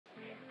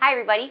Hi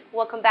everybody,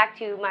 welcome back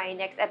to my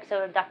next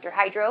episode of Dr.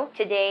 Hydro.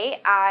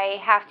 Today I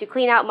have to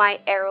clean out my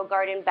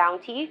AeroGarden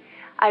Bounty.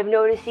 I'm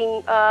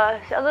noticing a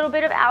little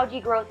bit of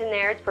algae growth in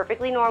there. It's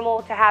perfectly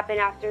normal to happen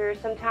after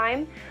some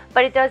time,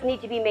 but it does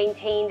need to be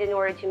maintained in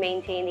order to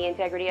maintain the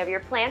integrity of your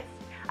plants.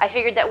 I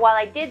figured that while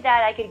I did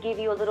that, I could give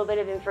you a little bit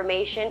of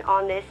information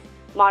on this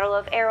model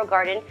of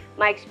AeroGarden,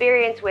 my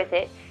experience with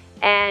it,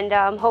 and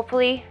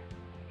hopefully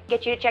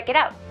get you to check it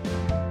out.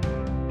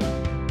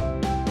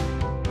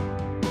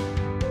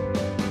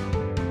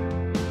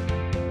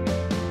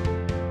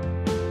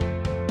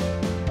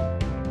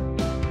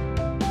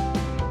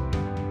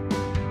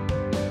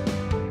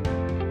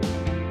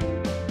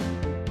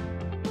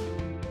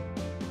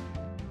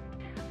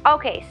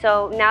 Okay,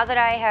 so now that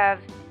I have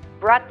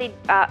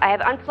I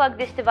have unplugged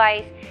this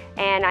device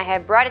and I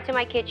have brought it to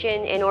my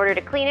kitchen in order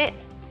to clean it.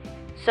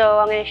 So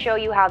I'm going to show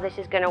you how this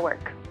is going to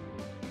work.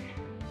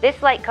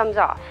 This light comes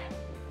off.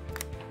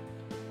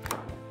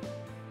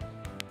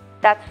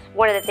 That's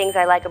one of the things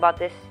I like about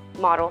this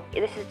model.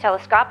 This is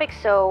telescopic,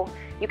 so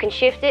you can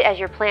shift it as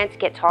your plants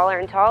get taller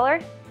and taller.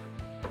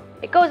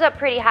 It goes up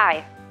pretty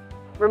high.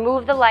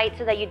 Remove the light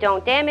so that you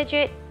don't damage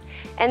it.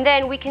 And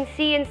then we can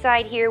see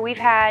inside here we've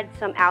had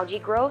some algae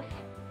growth.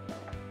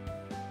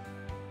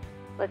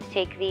 Let's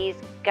take these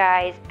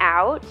guys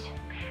out.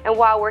 And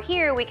while we're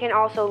here, we can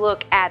also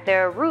look at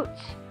their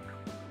roots.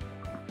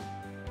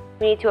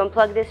 We need to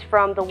unplug this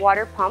from the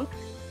water pump.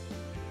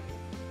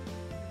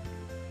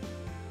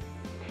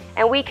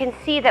 And we can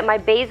see that my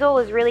basil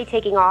is really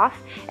taking off.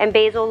 And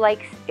basil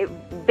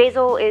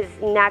is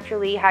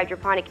naturally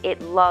hydroponic.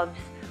 It loves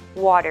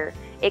water.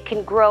 It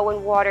can grow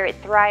in water. It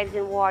thrives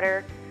in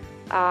water.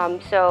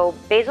 So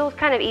basil is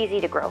kind of easy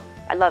to grow.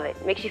 I love it.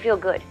 It makes you feel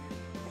good.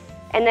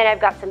 And then I've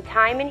got some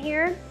thyme in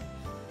here.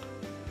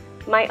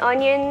 My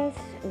onions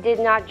did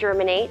not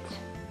germinate.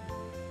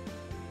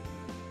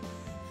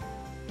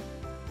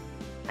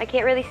 I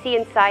can't really see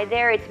inside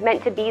there. It's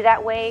meant to be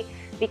that way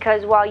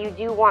because while you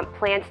do want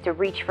plants to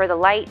reach for the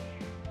light,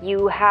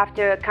 you have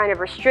to kind of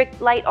restrict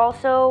light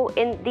also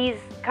in these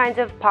kinds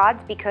of pods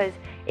because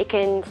it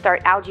can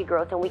start algae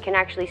growth, and we can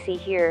actually see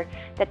here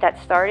that that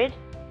started.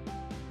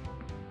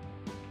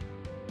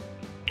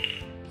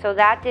 So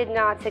that did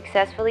not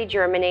successfully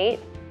germinate.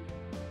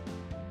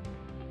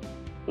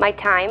 My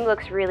thyme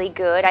looks really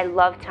good. I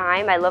love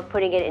thyme. I love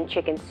putting it in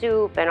chicken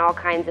soup and all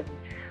kinds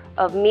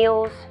of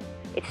meals.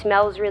 It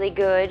smells really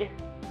good.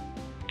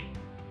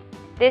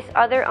 This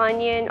other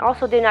onion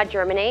also did not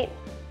germinate.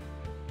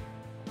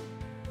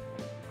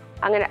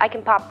 I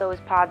can pop those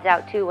pods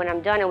out too when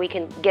I'm done and we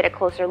can get a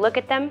closer look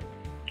at them.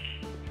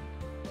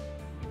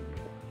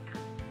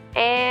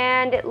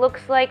 And it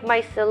looks like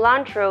my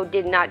cilantro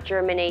did not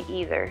germinate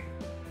either.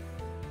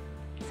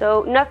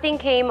 So nothing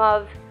came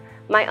of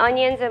my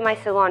onions and my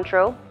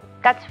cilantro.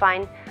 That's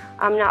fine.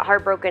 I'm not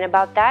heartbroken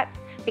about that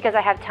because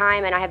I have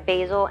thyme and I have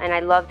basil and I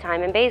love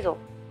thyme and basil.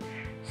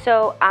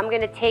 So I'm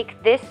going to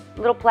take this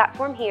little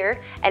platform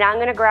here and I'm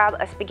going to grab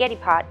a spaghetti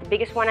pot, the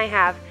biggest one I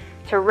have,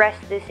 to rest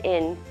this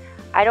in.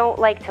 I don't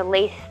like to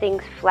lay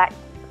things flat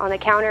on the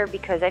counter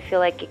because I feel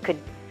like it could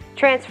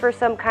transfer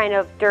some kind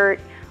of dirt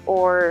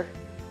or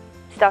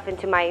stuff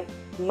into my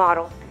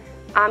model.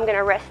 I'm going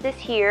to rest this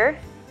here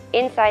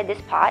inside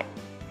this pot.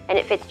 And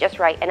it fits just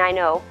right, and I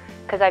know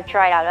because I've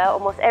tried out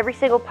almost every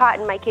single pot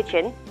in my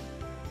kitchen,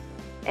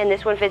 and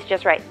this one fits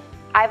just right.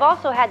 I've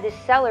also had this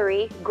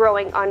celery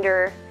growing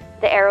under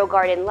the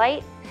AeroGarden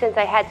light since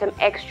I had some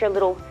extra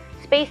little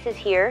spaces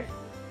here.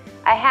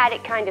 I had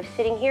it kind of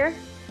sitting here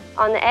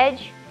on the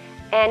edge,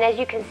 and as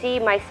you can see,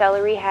 my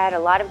celery had a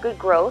lot of good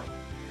growth.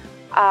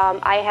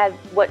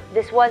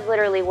 This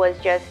literally was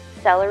just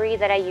celery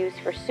that I used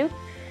for soup.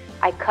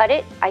 I cut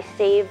it, I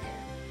saved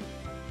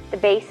the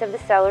base of the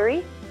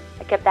celery.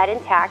 I kept that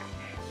intact,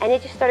 and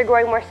it just started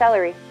growing more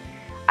celery.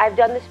 I've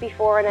done this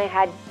before, and I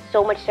had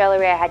so much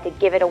celery I had to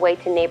give it away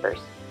to neighbors.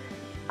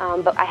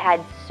 But I had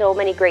so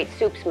many great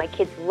soups. My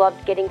kids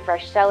loved getting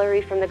fresh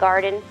celery from the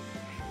garden.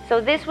 So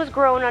this was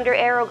grown under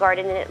AeroGarden,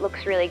 and it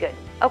looks really good.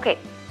 Okay,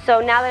 so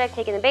now that I've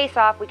taken the base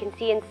off, we can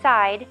see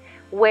inside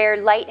where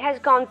light has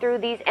gone through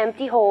these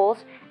empty holes,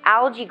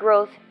 algae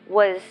growth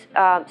was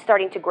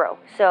starting to grow.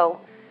 So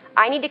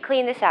I need to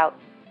clean this out.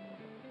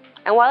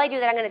 And while I do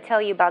that, I'm going to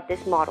tell you about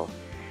this model.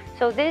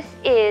 So this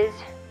is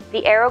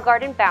the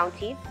AeroGarden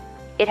Bounty.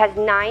 It has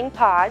 9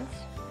 pods.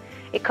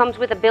 It comes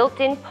with a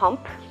built-in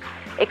pump.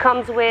 It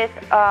comes with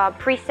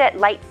preset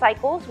light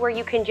cycles where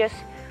you can just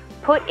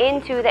put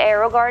into the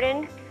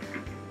AeroGarden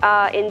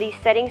in these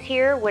settings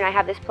here when I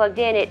have this plugged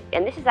in.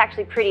 And this is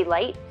actually pretty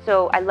light,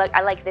 so I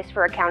like this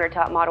for a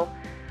countertop model.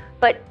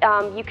 But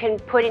you can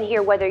put in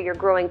here whether you're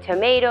growing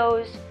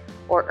tomatoes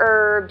or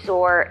herbs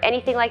or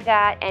anything like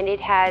that, and it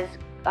has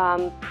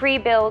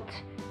pre-built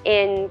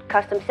in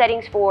custom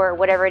settings for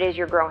whatever it is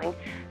you're growing.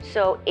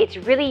 So it's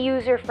really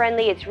user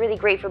friendly. It's really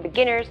great for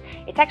beginners.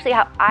 It's actually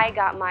how I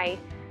got my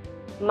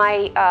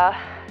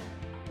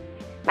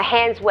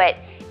hands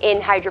wet in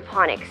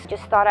hydroponics.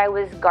 Just thought I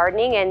was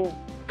gardening and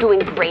doing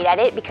great at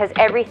it because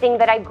everything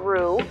that I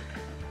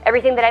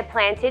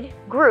planted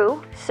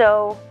grew.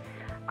 So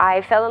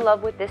I fell in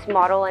love with this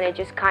model and it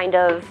just kind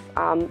of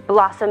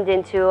blossomed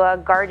into a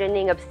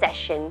gardening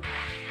obsession.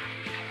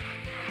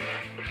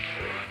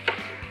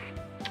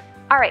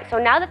 Alright, so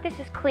now that this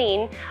is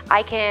clean,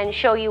 I can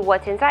show you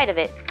what's inside of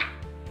it.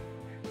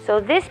 So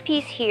this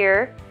piece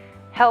here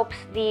helps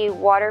the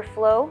water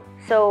flow.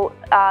 So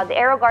the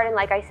AeroGarden,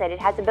 like I said, it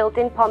has a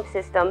built-in pump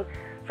system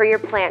for your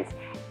plants.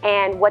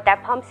 And what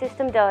that pump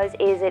system does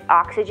is it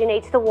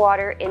oxygenates the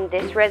water in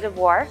this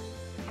reservoir.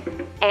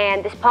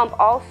 And this pump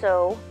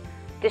also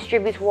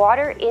distributes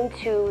water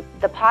into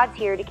the pods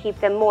here to keep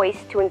them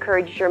moist to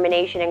encourage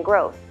germination and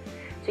growth.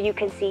 So you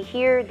can see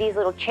here these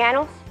little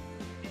channels.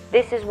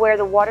 This is where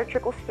the water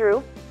trickles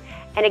through.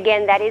 And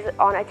again, that is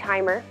on a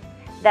timer.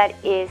 That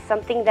is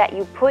something that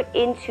you put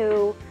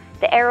into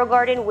the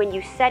AeroGarden when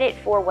you set it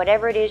for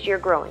whatever it is you're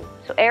growing.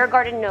 So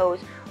AeroGarden knows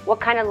what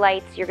kind of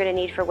lights you're going to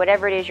need for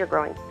whatever it is you're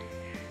growing.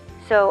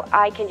 So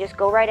I can just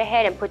go right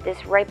ahead and put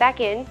this right back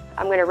in.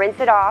 I'm going to rinse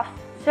it off.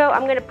 So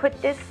I'm going to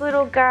put this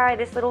little guy,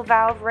 this little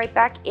valve right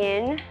back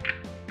in.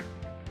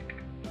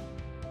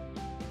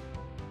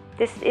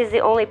 This is the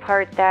only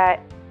part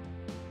that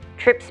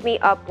trips me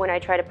up when I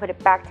try to put it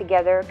back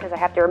together because I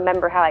have to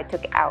remember how I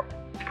took it out.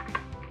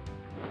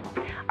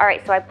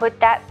 Alright, so I put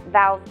that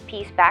valve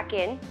piece back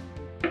in.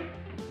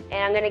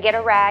 And I'm going to get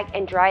a rag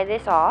and dry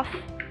this off.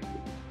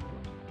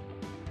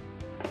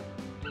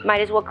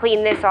 Might as well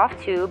clean this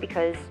off too,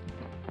 because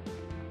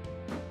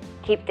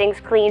keep things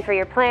clean for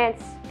your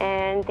plants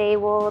and they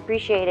will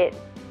appreciate it.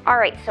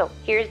 Alright, so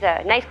here's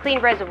the nice clean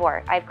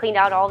reservoir. I've cleaned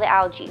out all the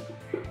algae.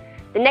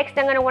 The next thing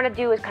I'm going to want to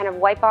do is kind of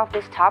wipe off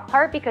this top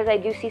part because I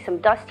do see some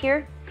dust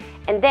here.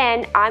 And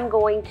then I'm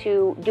going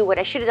to do what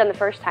I should have done the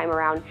first time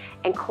around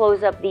and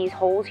close up these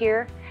holes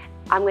here.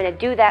 I'm going to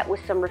do that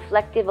with some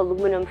reflective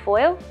aluminum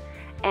foil.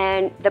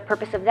 And the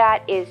purpose of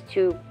that is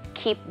to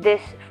keep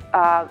this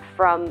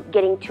from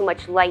getting too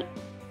much light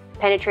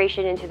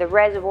penetration into the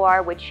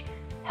reservoir, which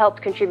helps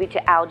contribute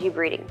to algae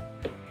breeding.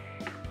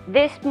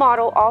 This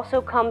model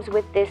also comes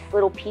with this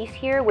little piece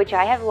here, which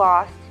I have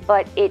lost,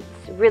 but it's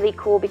really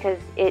cool because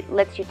it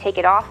lets you take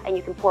it off and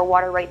you can pour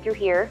water right through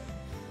here,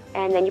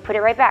 and then you put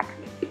it right back.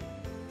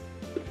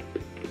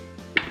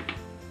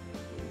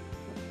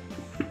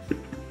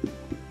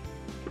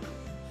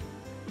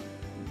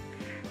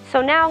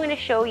 So now I'm going to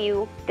show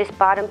you this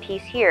bottom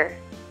piece here.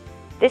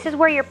 This is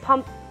where your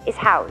pump is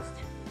housed.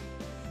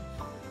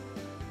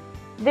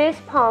 This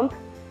pump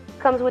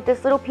comes with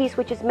this little piece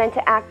which is meant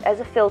to act as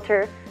a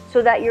filter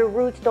so that your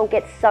roots don't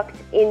get sucked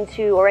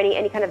into, or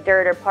any kind of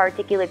dirt or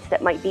particulates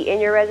that might be in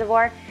your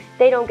reservoir,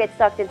 they don't get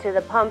sucked into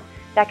the pump.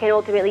 That can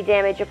ultimately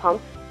damage a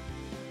pump.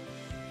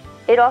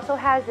 It also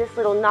has this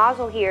little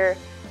nozzle here,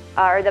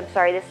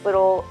 this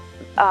little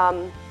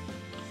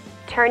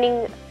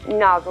turning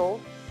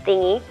nozzle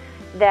thingy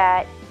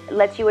that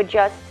lets you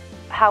adjust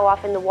how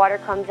often the water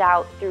comes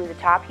out through the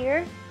top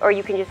here, or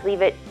you can just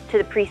leave it to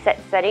the preset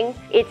setting.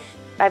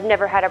 I've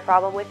never had a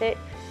problem with it.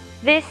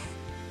 This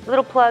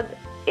little plug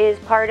is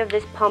part of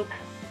this pump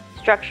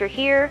structure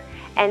here,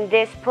 and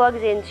this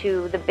plugs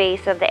into the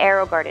base of the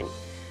AeroGarden.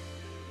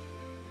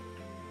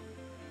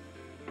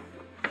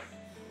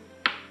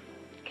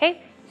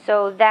 Okay,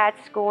 so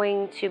that's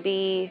going to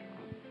be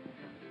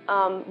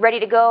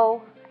ready to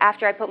go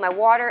after I put my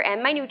water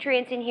and my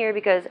nutrients in here,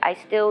 because I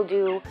still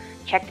do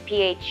check the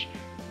pH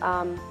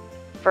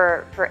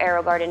for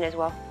AeroGarden as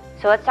well.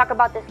 So let's talk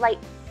about this light.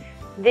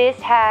 This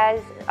has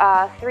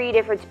 3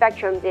 different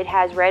spectrums. It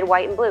has red,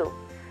 white, and blue.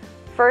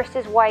 First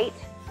is white.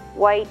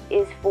 White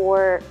is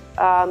for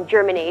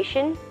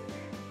germination.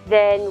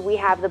 Then we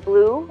have the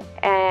blue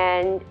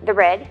and the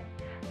red.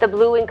 The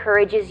blue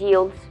encourages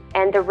yields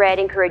and the red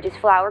encourages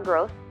flower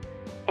growth.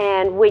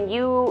 And when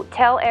you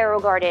tell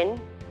AeroGarden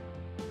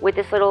with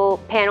this little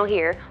panel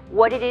here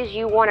what it is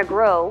you want to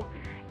grow,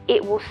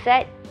 it will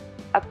set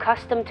a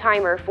custom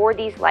timer for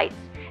these lights,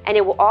 and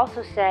it will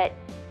also set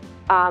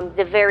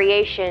the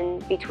variation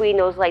between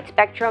those light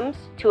spectrums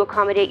to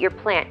accommodate your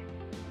plant.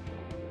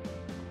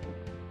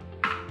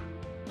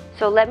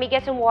 So let me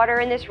get some water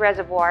in this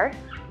reservoir,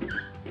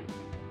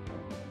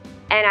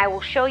 and I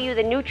will show you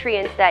the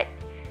nutrients that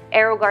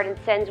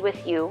AeroGarden sends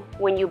with you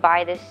when you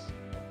buy this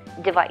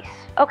device.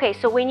 Okay,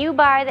 so when you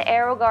buy the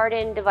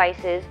AeroGarden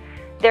devices,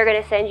 they're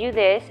going to send you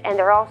this, and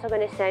they're also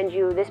going to send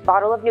you this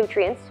bottle of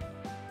nutrients.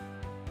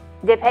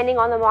 Depending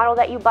on the model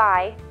that you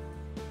buy,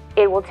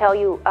 it will tell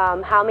you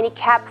how many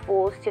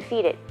capfuls to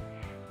feed it.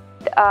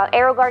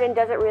 AeroGarden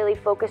doesn't really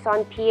focus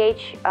on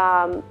pH.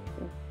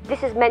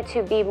 This is meant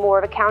to be more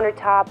of a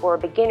countertop or a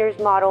beginner's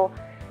model,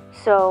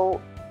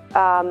 so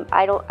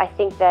I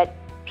think that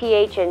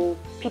pH and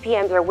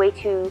ppms are way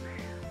too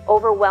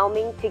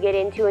overwhelming to get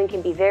into and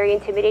can be very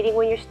intimidating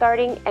when you're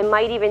starting, and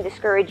might even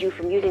discourage you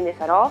from using this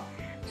at all.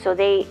 So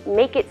they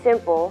make it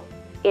simple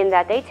in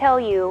that they tell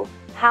you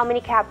how many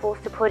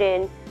capfuls to put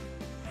in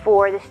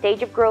for the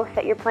stage of growth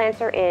that your plants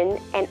are in,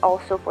 and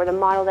also for the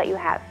model that you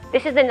have.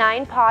 This is the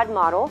 9-pod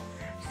model.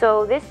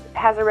 So this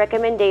has a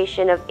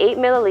recommendation of 8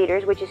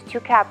 milliliters, which is 2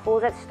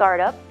 capfuls at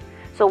startup.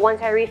 So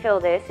once I refill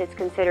this, it's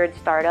considered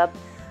startup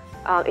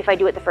if I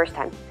do it the first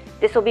time.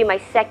 This will be my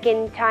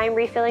second time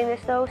refilling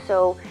this though,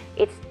 so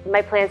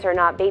my plants are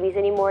not babies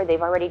anymore,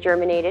 they've already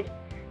germinated.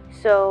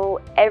 So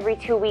every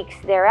 2 weeks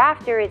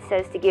thereafter, it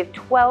says to give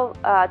 12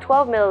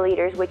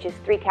 milliliters, which is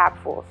 3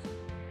 capfuls.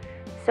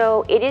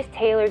 So it is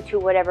tailored to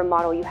whatever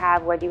model you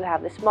have, whether you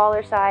have the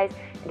smaller size.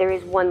 There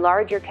is one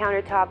larger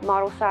countertop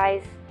model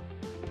size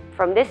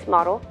from this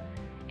model,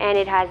 and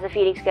it has the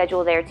feeding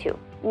schedule there too.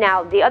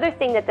 Now, the other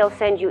thing that they'll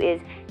send you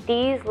is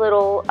these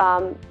little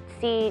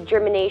seed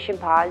germination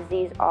pods.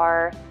 These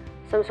are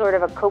some sort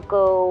of a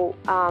cocoa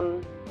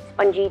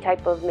spongy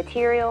type of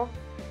material.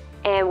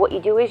 And what you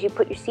do is you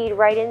put your seed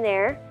right in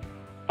there,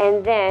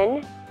 and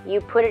then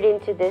you put it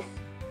into this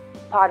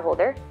pod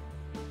holder,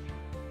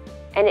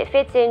 and it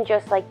fits in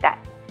just like that.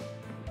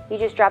 You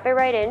just drop it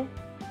right in,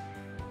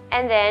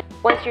 and then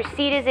once your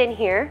seed is in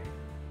here,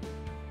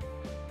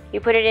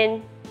 you put it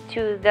in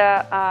to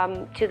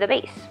the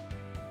base.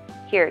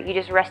 Here, you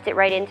just rest it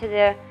right into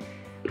the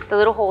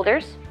little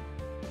holders,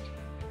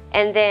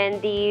 and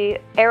then the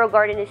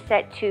AeroGarden is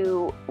set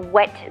to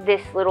wet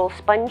this little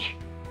sponge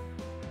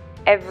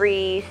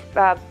every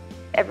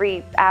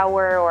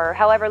hour or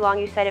however long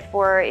you set it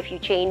for, if you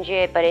change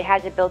it, but it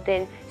has it built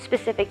in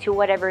specific to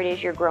whatever it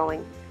is you're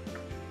growing.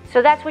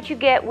 So that's what you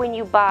get when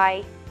you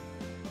buy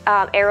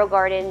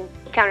AeroGarden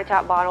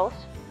countertop bottles.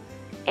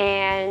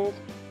 And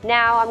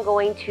now I'm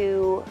going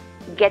to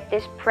get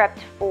this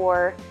prepped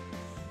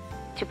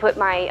to put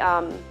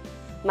my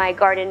my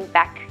garden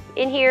back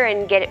in here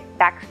and get it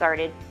back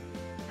started.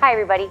 Hi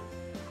everybody,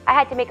 I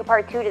had to make a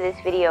part 2 to this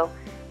video.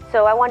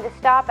 So I wanted to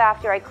stop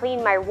after I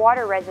cleaned my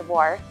water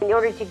reservoir in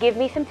order to give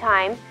me some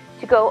time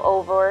to go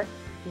over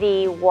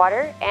the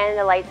water and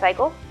the light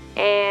cycle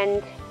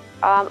and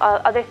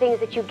other things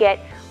that you get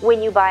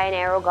when you buy an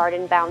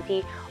AeroGarden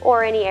Bounty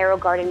or any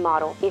AeroGarden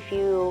model. If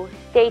you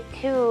stay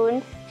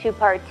tuned to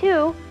part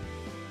 2,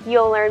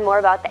 you'll learn more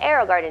about the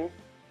AeroGarden.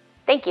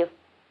 Thank you.